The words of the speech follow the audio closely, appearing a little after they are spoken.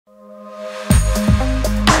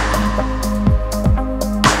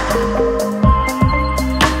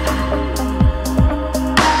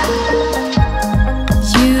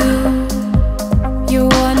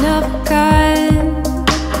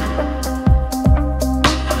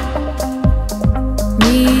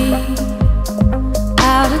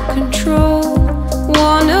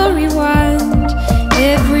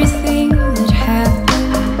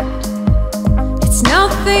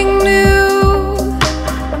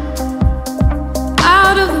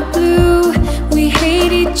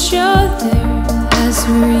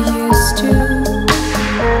we're used to.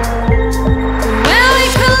 When we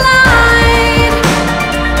collide,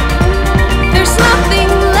 there's nothing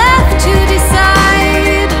left to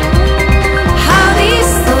decide. How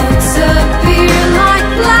these thoughts appear like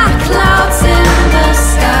black clouds in the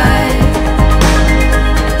sky.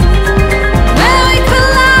 When we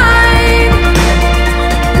collide,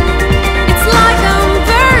 it's like I'm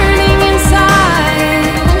burning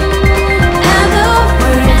inside. And the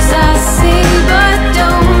words I say but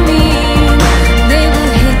don't mean, they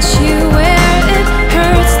will hit you where it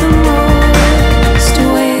hurts the most.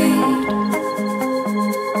 Wait,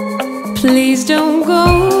 please don't go.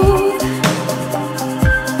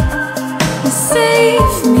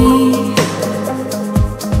 Save me.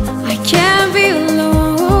 I can't be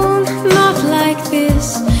alone, not like this.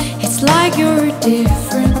 It's like you're a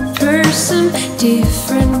different person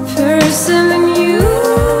than you.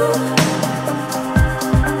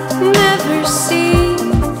 Never seen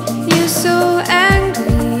you so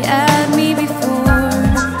angry at me before.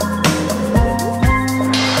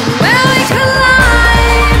 When we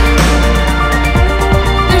collide,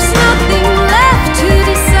 there's nothing left to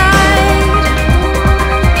decide.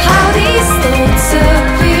 How these thoughts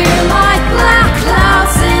appear like black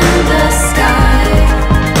clouds in the sky.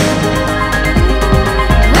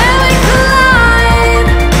 When we collide,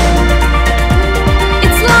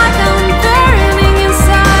 it's like I'm burning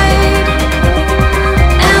inside.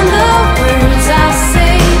 And the words I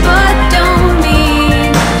say but don't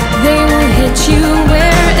mean, they will hit you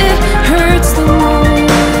where it hurts the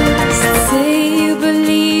most. Say you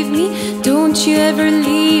believe me, don't you ever